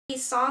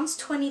Psalms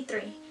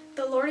 23.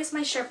 The Lord is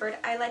my shepherd,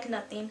 I lack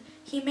nothing.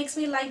 He makes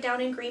me lie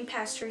down in green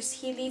pastures.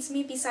 He leads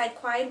me beside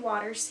quiet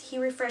waters. He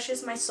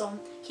refreshes my soul.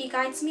 He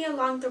guides me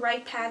along the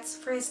right paths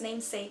for his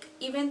name's sake.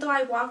 Even though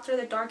I walk through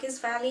the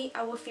darkest valley,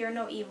 I will fear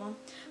no evil.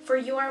 For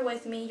you are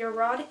with me, your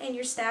rod and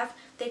your staff,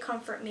 they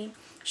comfort me.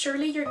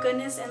 Surely your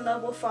goodness and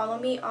love will follow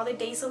me all the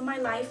days of my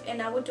life,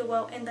 and I will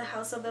dwell in the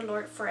house of the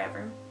Lord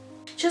forever.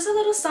 Just a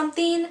little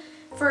something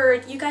for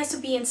you guys to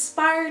be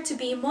inspired, to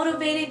be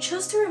motivated,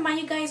 just to remind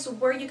you guys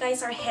where you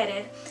guys are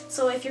headed.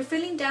 So if you're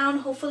feeling down,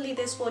 hopefully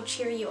this will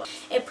cheer you up.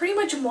 It pretty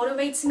much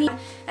motivates me.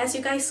 As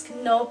you guys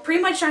know,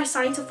 pretty much I'm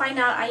starting to find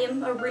out I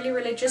am a really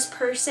religious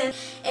person,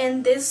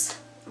 and this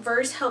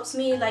verse helps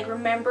me like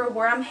remember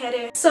where I'm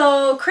headed.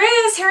 So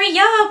Chris, hurry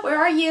up, where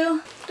are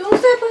you? Don't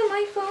step on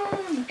my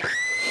phone.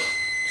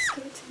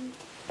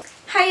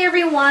 Hi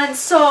everyone,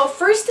 so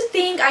first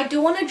thing I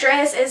do want to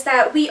address is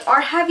that we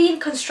are having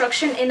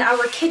construction in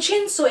our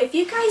kitchen. So if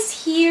you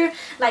guys hear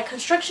like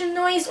construction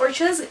noise or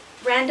just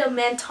random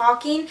men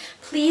talking,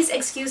 please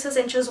excuse us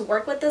and just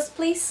work with us,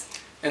 please.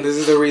 And this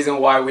is the reason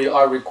why we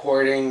are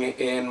recording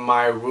in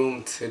my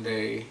room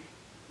today.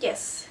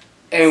 Yes.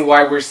 And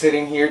why we're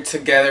sitting here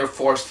together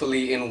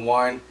forcefully in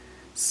one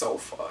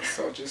sofa.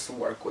 So just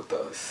work with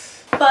us.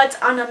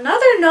 But on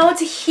another note,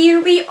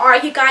 here we are,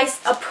 you guys,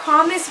 a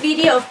promise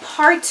video of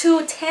part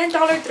 2,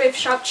 $10 thrift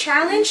shop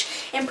challenge,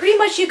 and pretty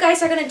much you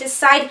guys are gonna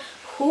decide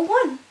who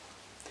won.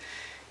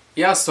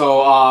 Yeah,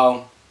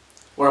 so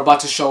we're about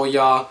to show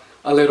y'all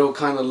a little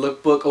kind of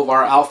lookbook of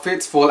our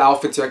outfits, full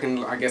outfits, so I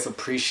can, I guess,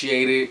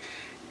 appreciate it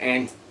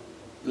and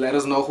let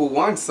us know who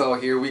won. So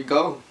here we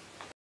go.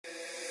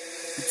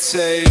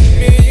 Take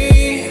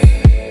me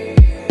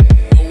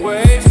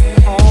away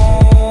from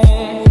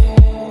home.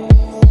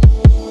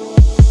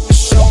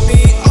 Show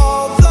me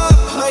all the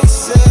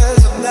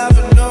places I've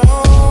never known.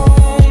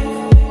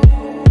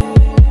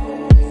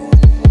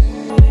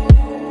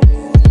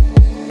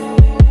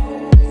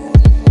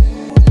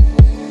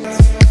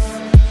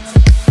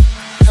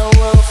 And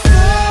we'll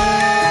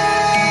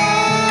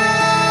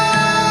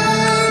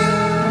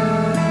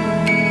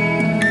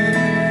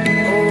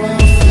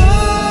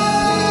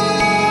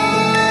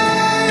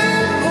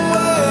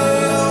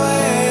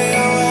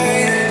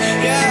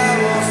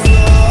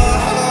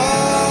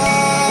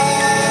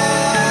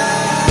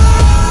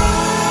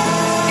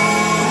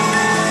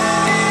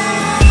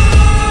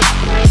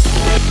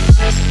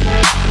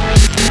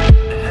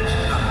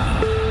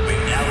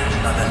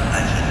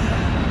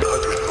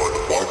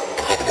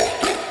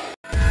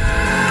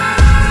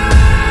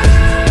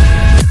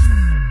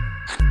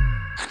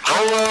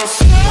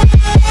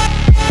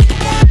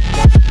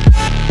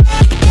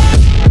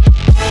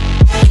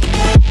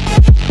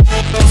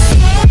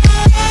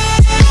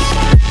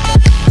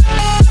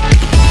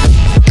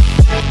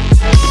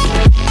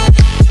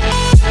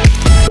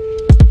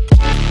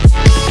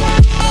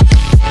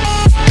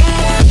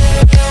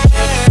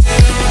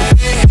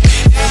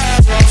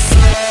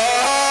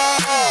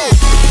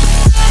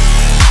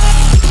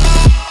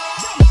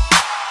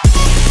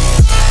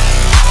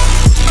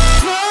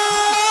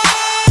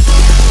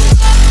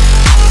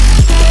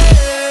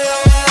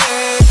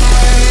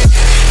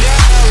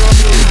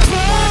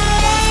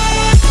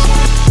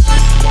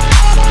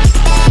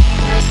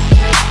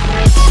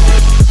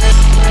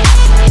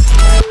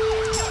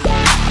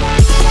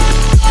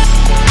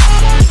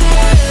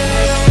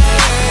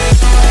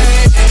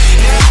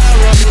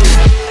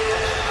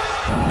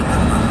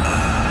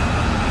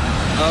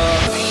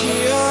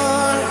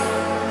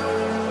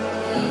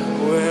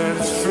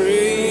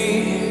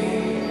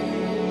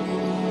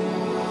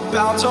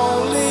bound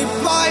only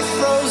by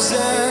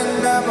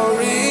frozen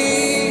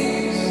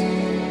memories.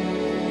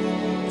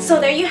 So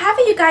there you have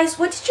it, you guys.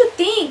 What did you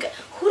think?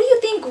 Who do you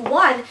think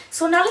won?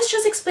 So now let's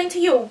just explain to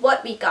you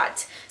what we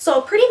got.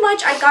 So pretty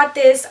much I got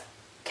this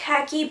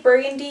khaki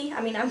burgundy.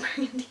 I'm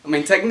burgundy. I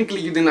mean,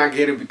 technically you did not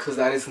get it because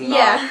that is not.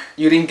 Yeah.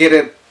 You didn't get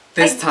it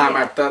this time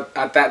at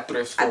that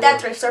thrift store. At that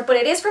thrift store, but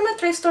it is from a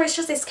thrift store. It's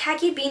just this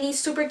khaki beanie,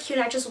 super cute.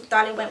 I just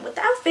thought it went with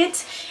the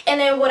outfit.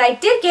 And then what I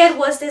did get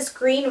was this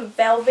green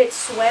velvet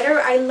sweater.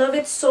 I love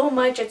it so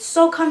much. It's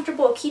so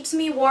comfortable. It keeps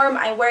me warm.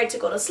 I wear it to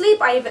go to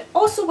sleep. I even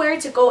also wear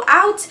it to go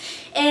out,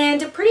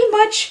 and pretty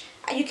much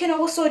you can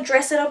also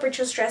dress it up or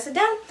just dress it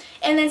down.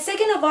 And then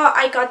second of all,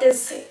 I got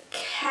this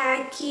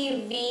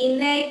khaki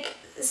v-neck.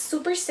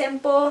 Super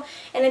simple,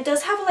 and it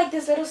does have like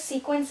this little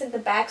sequence in the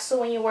back, so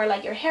when you wear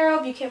like your hair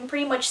up, you can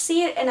pretty much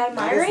see it and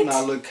admire it. That does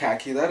not look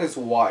khaki. That is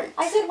white.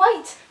 I said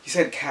white. You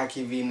said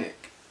khaki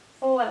v-neck.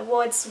 Oh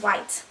well, it's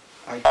white.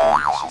 I think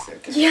she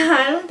said khaki. Yeah,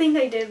 I don't think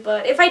I did,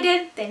 but if I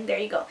did, then there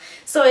you go.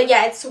 So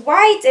yeah, it's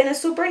white and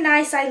it's super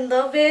nice. I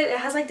love it. It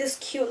has like this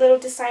cute little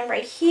design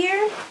right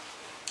here.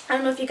 I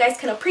don't know if you guys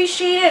can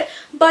appreciate it,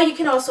 but you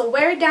can also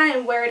wear it down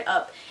and wear it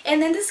up.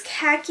 And then this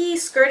khaki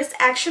skirt is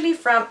actually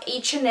from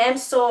H&M,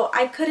 so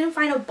I couldn't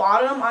find a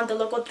bottom on the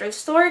local thrift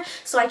store,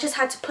 so I just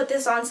had to put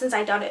this on since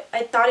I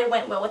thought it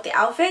went well with the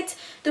outfit.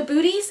 The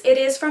booties, it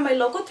is from my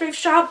local thrift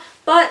shop,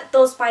 but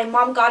those my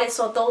mom got it,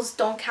 so those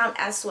don't count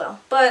as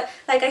well. But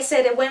like I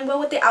said, it went well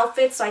with the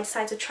outfit, so I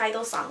decided to try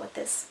those on with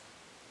this.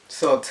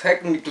 So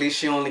technically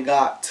she only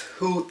got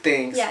 2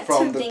 things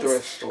from the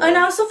thrift store. And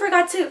I also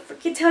forgot to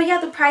tell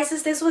you the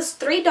prices. This was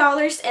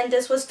 $3 and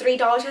this was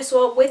 $3 as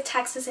well with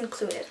taxes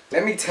included.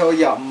 Let me tell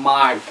you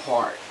my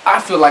part. I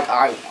feel like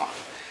I won.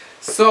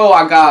 So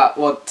I got,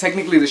 well,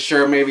 technically the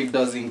shirt maybe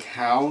doesn't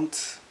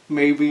count.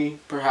 Maybe,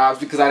 perhaps,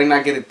 because I did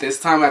not get it this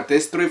time at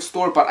this thrift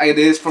store, but it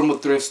is from a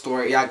thrift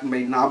store. Yeah, I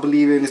may not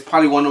believe it. It's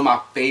probably one of my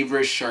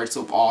favorite shirts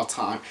of all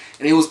time.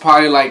 And it was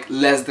probably like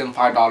less than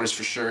 $5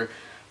 for sure.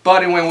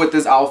 But it went with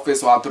this outfit,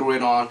 so I threw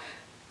it on.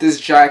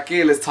 This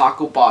jacket, let's talk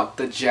about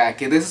the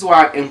jacket. This is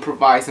why I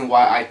improvise and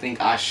why I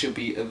think I should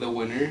be the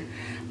winner.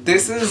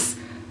 This is...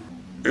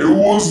 It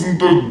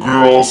wasn't the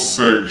girl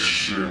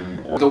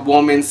section. The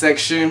woman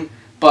section.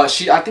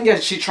 But I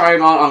think she tried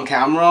it on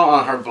camera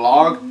on her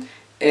vlog.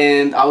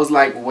 And I was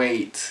like,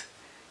 wait.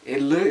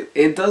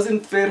 It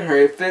doesn't fit her.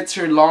 It fits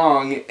her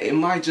long. It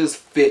might just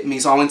fit me.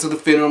 So I went to the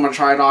fitting room and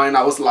tried it on and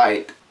I was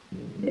like,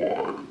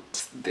 what?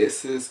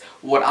 This is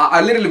what I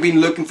literally been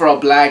looking for, a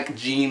black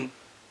jean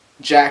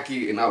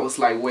jacket, and I was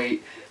like,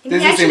 wait,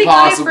 this is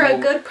impossible. Got it for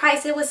a good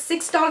price. It was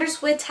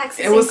 $6 with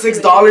taxes. It was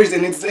 $6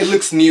 and it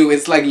looks new.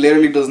 It's like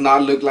literally does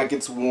not look like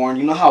it's worn.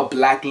 You know how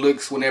black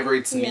looks whenever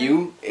it's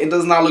new? It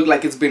does not look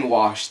like it's been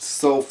washed.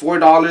 So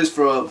 $4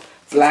 for a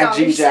black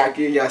jean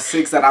jacket. Yeah,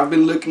 6 that I've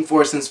been looking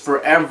for since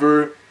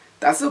forever.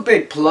 That's a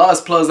big plus.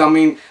 Plus, I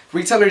mean,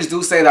 retailers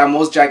do say that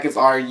most jackets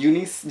are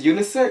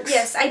unisex.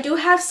 Yes, I do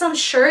have some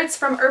shirts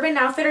from Urban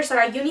Outfitters that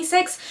are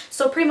unisex.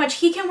 So pretty much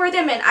he can wear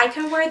them and I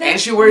can wear them. And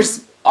she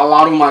wears a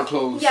lot of my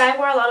clothes. Yeah, I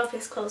wear a lot of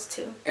his clothes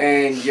too.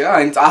 And yeah,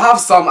 and I have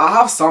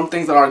some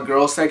things that are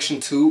girl section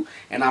too,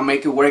 and I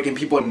make it work and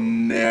people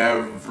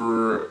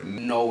never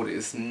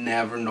notice.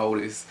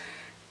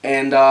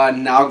 And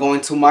now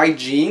going to my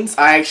jeans,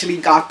 I actually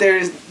got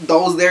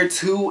those there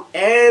too,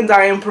 and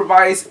I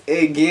improvised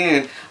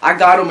again. I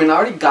got them and I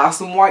already got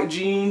some white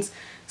jeans,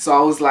 so I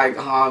was like,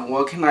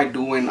 what can I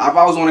do? And I've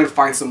always wanted to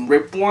find some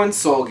ripped ones,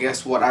 so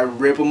guess what? I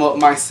rip them up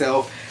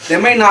myself. They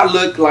may not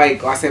look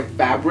like I said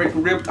fabric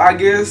ripped, I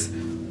guess,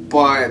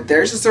 but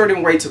there's a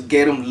certain way to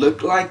get them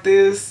look like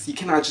this. You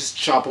cannot just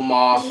chop them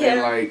off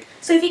and like...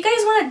 So if you guys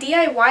want a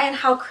DIY and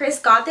how Chris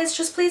got this,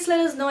 just please let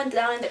us know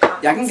down in the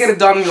comments. Yeah, I can get it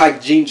done in like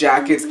jean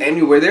jackets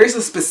anywhere. There is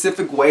a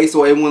specific way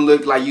so it won't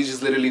look like you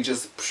just literally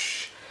just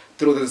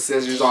threw the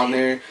scissors on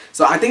there.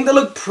 So I think they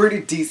look pretty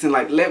decent.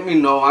 Like, let me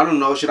know. I don't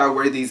know. Should I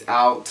wear these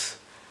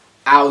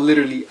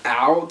literally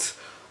out?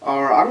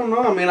 Or I don't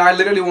know. I mean, I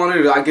literally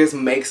wanted to, I guess,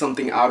 make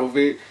something out of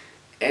it.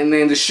 And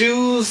then the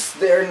shoes,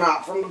 they're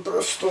not from the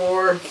thrift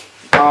store.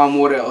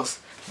 What else?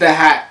 The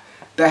hat.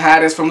 The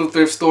hat is from the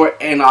thrift store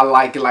and I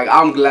like it. Like,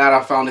 I'm glad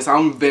I found this.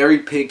 I'm very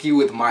picky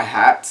with my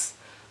hats.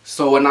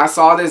 So when I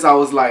saw this, I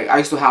was like, I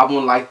used to have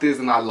one like this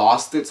and I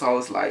lost it. So I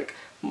was like,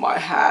 my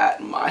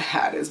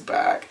hat is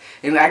back.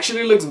 And it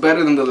actually looks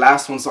better than the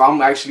last one. So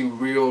I'm actually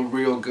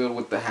real good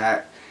with the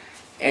hat.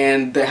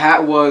 And the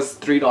hat was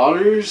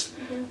 $3.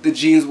 The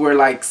jeans were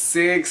like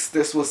 $6.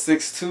 This was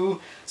 $6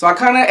 too. So I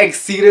kind of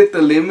exceeded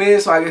the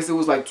limit. So I guess it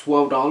was like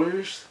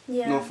 $12.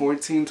 Yeah. No,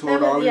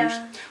 $12.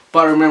 Yeah.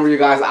 But remember, you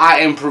guys,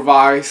 I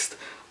improvised.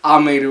 I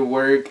made it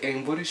work.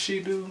 And what did she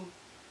do?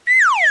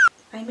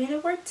 I made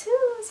it work too,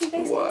 so you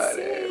guys can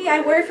see. I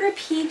wear it for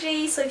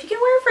PJs, so if you can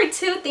wear it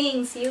for 2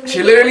 things, you.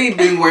 She literally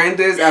been wearing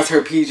this as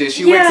her PJ.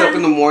 She wakes up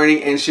in the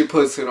morning and she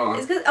puts it on.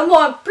 It's cause,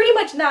 well, pretty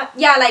much not.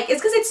 Yeah, like it's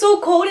because it's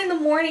so cold in the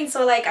morning,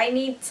 so like I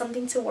need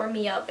something to warm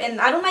me up, and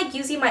I don't like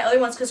using my other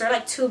ones because they're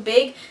like too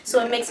big,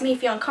 so it makes me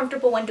feel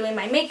uncomfortable when doing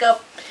my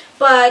makeup.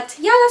 But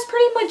yeah, that's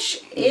pretty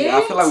much it. Yeah,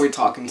 I feel like we're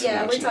talking too much.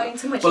 Yeah, we're talking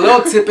too much. But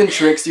little tip and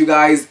tricks, you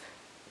guys.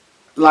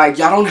 Like,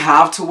 y'all don't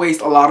have to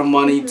waste a lot of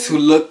money to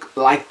look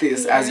like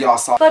this as y'all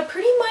saw. But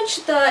pretty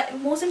much the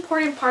most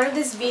important part of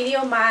this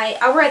video,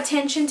 our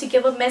attention to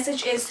give a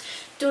message is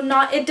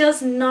it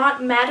does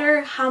not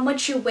matter how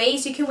much you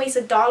waste. You can waste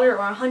 $1 or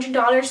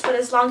 $100, but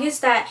as long as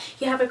that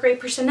you have a great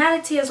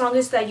personality, as long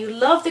as that you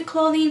love the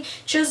clothing,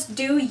 just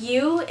do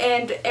you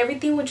and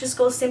everything will just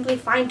go simply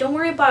fine. Don't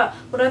worry about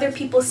what other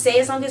people say.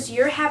 As long as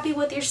you're happy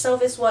with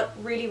yourself is what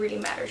really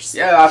matters.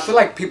 Yeah, I feel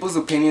like people's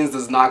opinions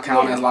does not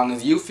count as long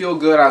as you feel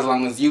good, as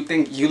long as you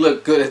think you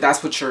look good, if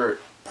that's what your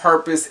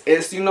purpose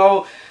is, you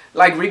know.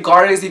 Like,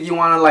 regardless if you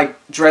want to like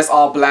dress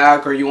all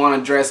black or you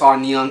want to dress all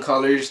neon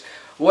colors,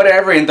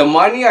 whatever. And the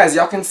money, as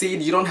y'all can see,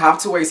 you don't have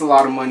to waste a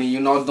lot of money, you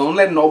know. Don't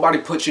let nobody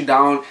put you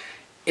down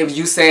if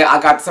you say,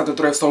 I got this at the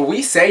thrift store.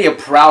 We say it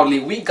proudly.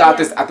 We got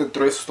this at the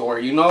thrift store,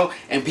 you know.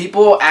 And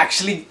people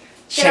actually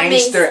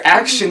change their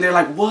action. They're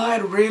like,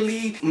 what,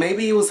 really?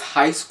 Maybe it was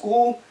high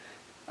school.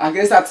 I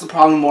guess that's the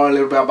problem more a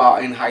little bit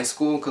about in high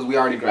school because we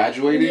already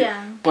graduated.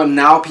 Yeah. But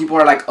now people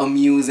are like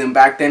amused, and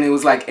back then it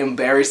was like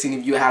embarrassing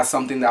if you had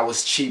something that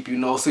was cheap, you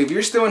know. So if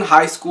you're still in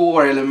high school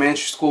or elementary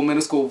school,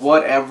 middle school,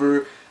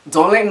 whatever,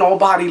 don't let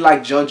nobody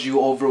like judge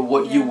you over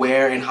what you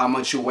wear and how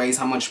much you waste,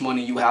 how much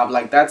money you have.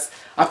 Like that's,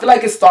 I feel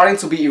like it's starting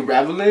to be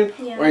irrelevant.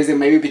 Or is it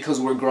maybe because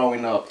we're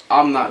growing up?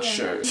 I'm not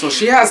sure. So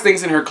she has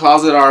things in her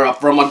closet that are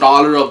from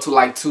 $1 up to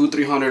like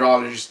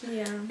 $200-300.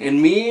 Yeah.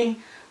 And me,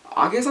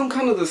 I guess I'm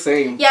kind of the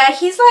same. Yeah,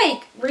 he's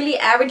like really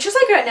average, just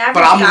like an average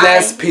But I'm guy.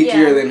 less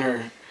pickier than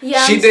her.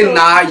 Yeah, she did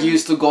not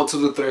used to go to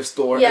the thrift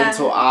store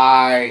until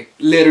I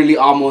literally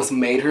almost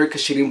made her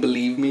because she didn't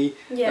believe me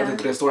that the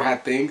thrift store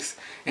had things.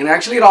 And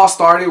actually it all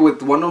started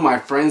with one of my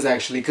friends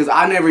actually, because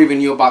I never even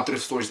knew about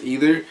thrift stores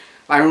either.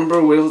 I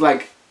remember when it was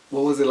like,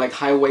 what was it, like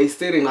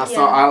high-waisted, and I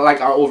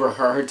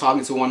overheard her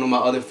talking to one of my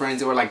other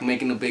friends. They were like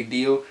making a big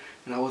deal.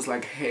 And I was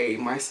like, hey,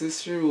 my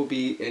sister will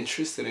be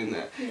interested in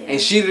that.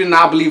 And she did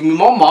not believe me.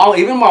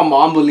 Even my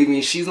mom believed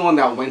me. She's the one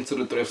that went to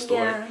the thrift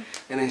store.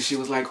 And then she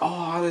was like, oh,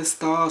 all this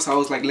stuff. So I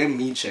was like, let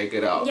me check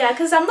it out. Yeah,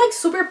 because I'm like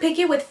super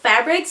picky with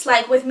fabrics.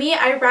 Like with me,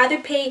 I'd rather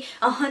pay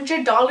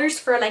 $100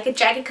 for like a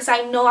jacket because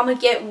I know I'm going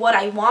to get what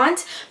I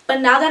want. But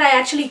now that I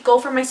actually go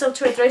for myself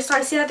to a thrift store,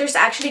 I see that there's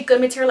actually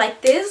good material.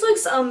 Like this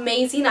looks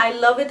amazing. I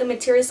love it. The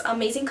material is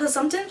amazing because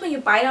sometimes when you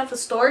buy it off a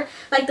store,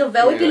 like the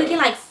velvet be looking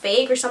like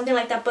fake or something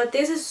like that. But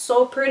this is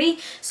so pretty.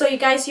 So you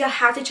guys, you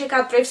have to check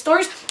out thrift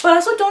stores. But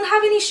also don't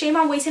have any shame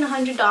on wasting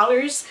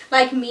 $100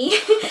 like me.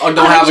 Or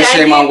don't have a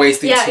shame on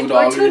wasting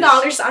 $2. Or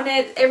 $2 on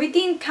it.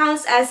 Everything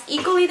counts as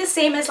equally the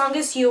same as long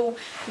as you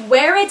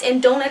wear it and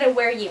don't let it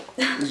wear you.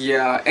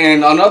 Yeah,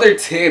 and another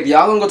tip,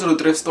 y'all gonna go to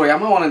the thrift store, y'all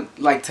might want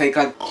to like take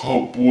a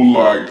couple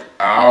like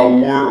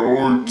hour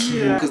or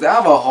two, because they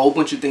have a whole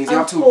bunch of things. You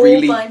have to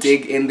really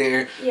dig in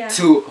there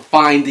to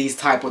find these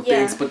type of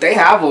things, but they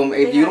have them.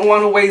 If you don't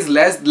want to waste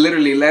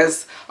literally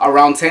less,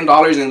 around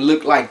 $10 and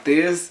look like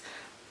this,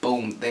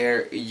 boom,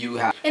 there you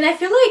have. And I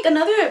feel like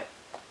another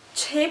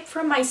tip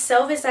for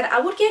myself is that I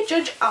would get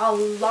judged a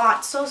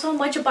lot, so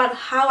much about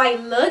how I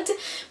looked.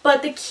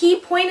 But the key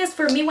point is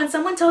for me, when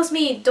someone tells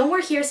me don't wear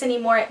heels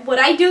anymore, what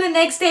I do the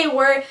next day,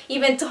 wear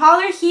even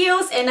taller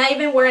heels, and I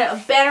even wear a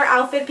better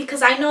outfit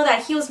because I know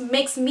that heels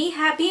makes me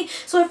happy.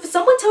 So if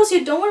someone tells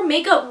you don't wear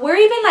makeup, wear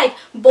even like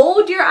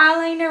bold your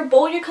eyeliner,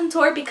 bold your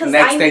contour, because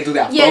next day do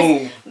that.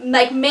 Boom.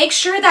 Like make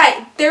sure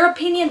that their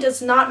opinion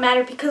does not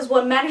matter, because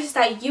what matters is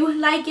that you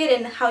like it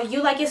and how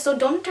you like it. So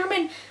don't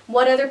determine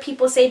what other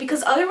people say,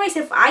 because otherwise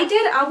if I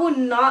did, I would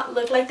not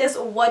look like this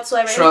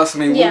whatsoever. Trust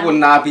me, we would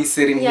not be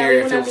sitting here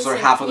if it was for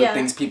half of the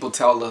things people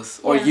tell us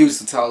or used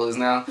to tell us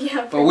now.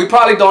 But we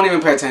probably don't even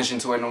pay attention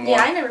to it no more.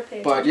 Yeah, I never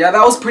paid attention. But yeah,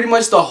 that was pretty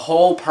much the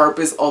whole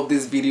purpose of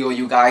this video,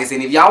 you guys.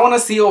 And if y'all want to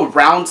see a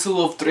round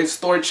 2 of Thrift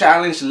Store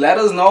Challenge, let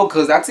us know,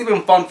 because that's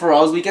even fun for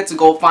us. We get to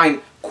go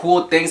find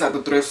cool things at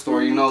the thrift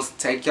store, you know, so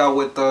take y'all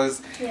with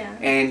us.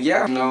 And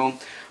you know.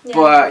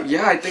 But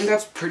yeah, I think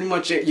that's pretty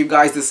much it. You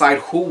guys decide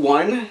who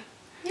won.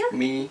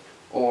 Me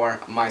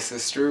or my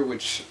sister,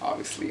 which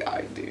obviously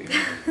I did.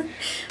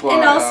 But,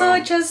 and also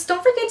just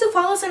don't forget to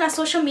follow us on our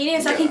social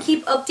media so I can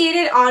keep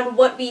updated on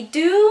what we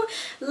do.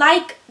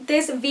 Like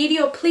this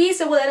video please,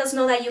 it will let us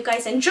know that you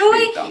guys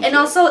enjoy. And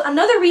also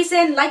another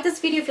reason, like this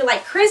video if you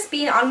like Chris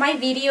being on my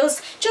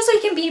videos, just so you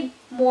can be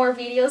more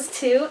videos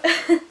too.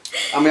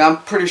 I mean, I'm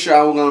pretty sure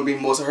I'm gonna be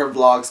most of her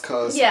vlogs,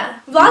 cause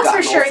vlogs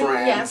for sure.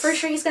 Yeah, for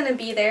sure he's gonna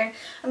be there.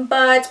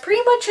 But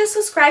pretty much just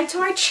subscribe to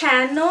our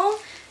channel.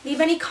 Leave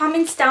any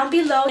comments down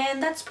below,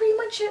 and that's pretty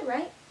much it,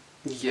 right?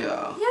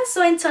 Yeah. Yeah,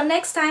 so until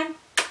next time,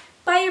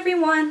 bye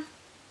everyone.